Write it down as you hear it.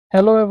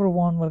Hello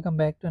everyone, welcome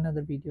back to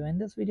another video. In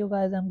this video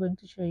guys, I'm going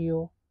to show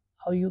you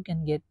how you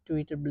can get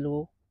Twitter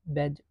Blue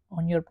badge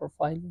on your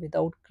profile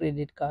without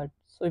credit card.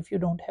 So if you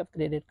don't have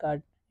credit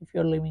card, if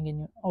you're living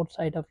in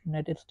outside of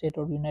United States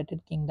or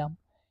United Kingdom,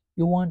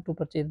 you want to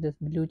purchase this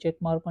blue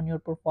check mark on your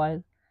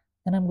profile,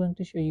 then I'm going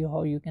to show you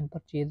how you can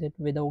purchase it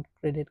without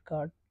credit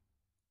card.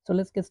 So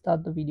let's get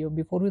start the video.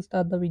 Before we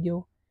start the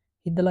video,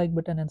 hit the like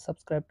button and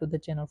subscribe to the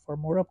channel for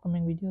more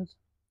upcoming videos.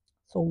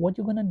 So what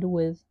you're gonna do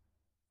is,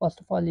 first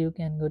of all, you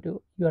can go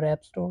to your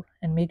app store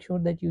and make sure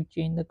that you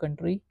change the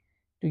country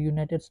to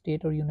United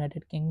States or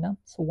United Kingdom.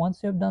 So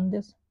once you have done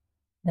this,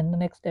 then the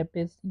next step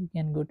is you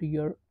can go to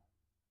your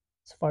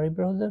Safari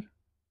browser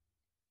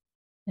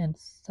and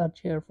search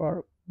here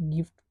for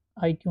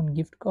iTunes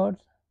gift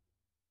cards.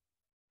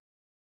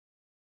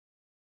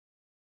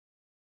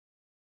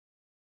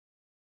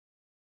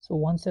 So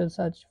once you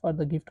search for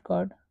the gift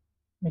card,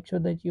 make sure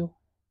that you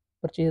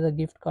purchase a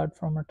gift card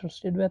from a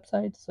trusted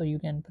website. So you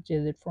can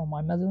purchase it from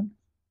Amazon.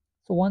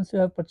 So once you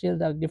have purchased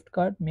the gift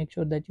card, make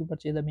sure that you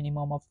purchase a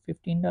minimum of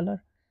 $15.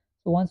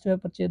 So once you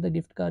have purchased the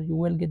gift card, you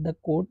will get the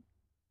code,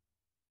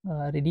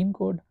 redeem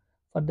code.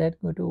 For that,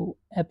 go to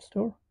App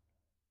Store.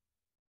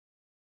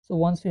 So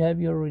once you have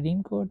your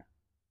redeem code,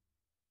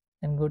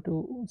 then go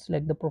to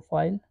select the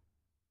profile,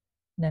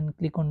 then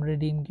click on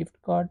redeem gift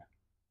card.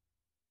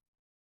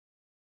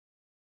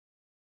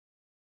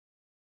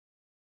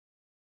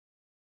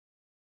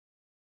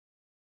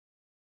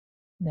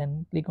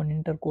 Then click on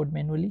enter code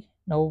manually.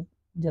 Now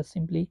just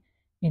simply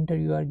enter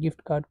your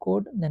gift card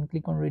code, then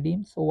click on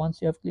redeem. So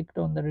once you have clicked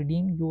on the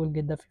redeem, you will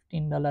get the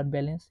 $15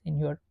 balance in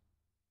your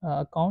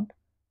account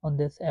on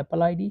this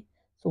Apple ID.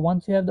 So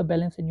once you have the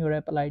balance in your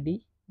Apple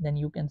ID, then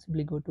you can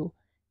simply go to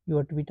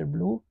your Twitter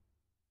Blue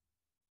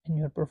in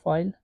your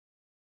profile.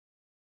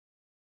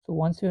 So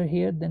once you're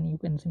here, then you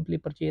can simply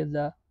purchase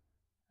the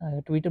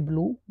Twitter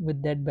Blue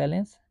with that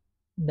balance,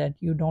 that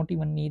you don't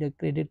even need a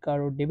credit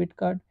card or debit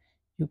card.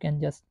 You can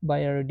just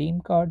buy a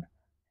redeem card,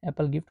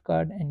 Apple gift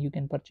card, and you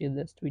can purchase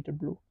this Twitter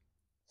Blue.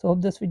 So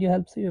hope this video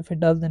helps you. If it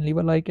does, then leave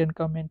a like and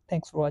comment.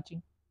 Thanks for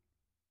watching.